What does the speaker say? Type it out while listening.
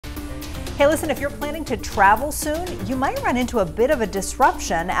Hey, listen, if you're planning to travel soon, you might run into a bit of a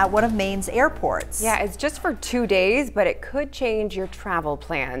disruption at one of Maine's airports. Yeah, it's just for 2 days, but it could change your travel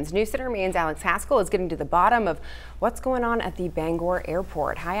plans. News Center Maine's Alex Haskell is getting to the bottom of what's going on at the Bangor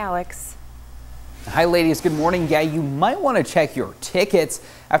Airport. Hi, Alex. Hi, ladies. Good morning. Yeah, you might want to check your tickets.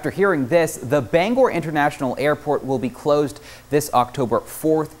 After hearing this, the Bangor International Airport will be closed this October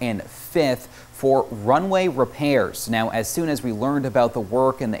 4th and 5th for runway repairs. Now, as soon as we learned about the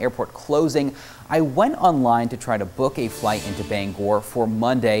work and the airport closing, I went online to try to book a flight into Bangor for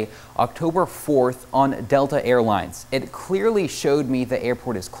Monday, October 4th on Delta Airlines. It clearly showed me the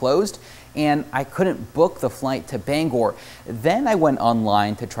airport is closed and I couldn't book the flight to Bangor. Then I went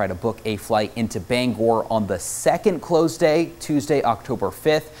online to try to book a flight into Bangor on the second closed day, Tuesday, October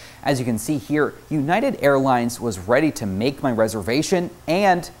 5th. As you can see here, United Airlines was ready to make my reservation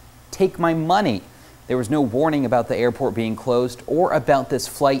and take my money. There was no warning about the airport being closed or about this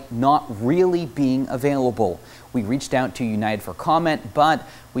flight not really being available. We reached out to United for comment, but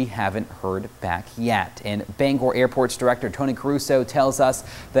we haven't heard back yet. And Bangor Airport's director Tony Caruso tells us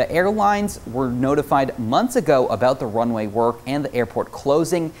the airlines were notified months ago about the runway work and the airport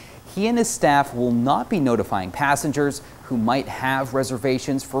closing. He and his staff will not be notifying passengers who might have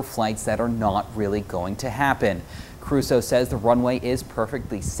reservations for flights that are not really going to happen. Caruso says the runway is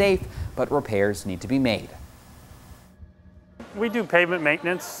perfectly safe, but repairs need to be made. We do pavement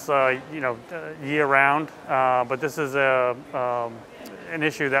maintenance, year-round, but this is an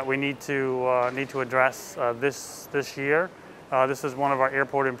issue that we need to address this year. This is one of our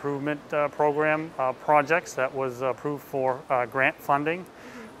airport improvement program projects that was approved for grant funding.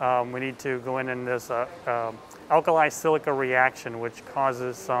 We need to go in this alkali silica reaction, which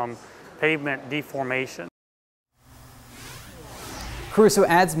causes some pavement deformation. Caruso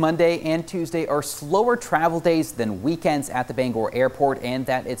adds Monday and Tuesday are slower travel days than weekends at the Bangor Airport, and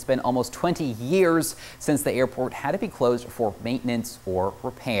that it's been almost 20 years since the airport had to be closed for maintenance or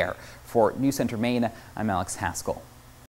repair. For News Center Maine, I'm Alex Haskell.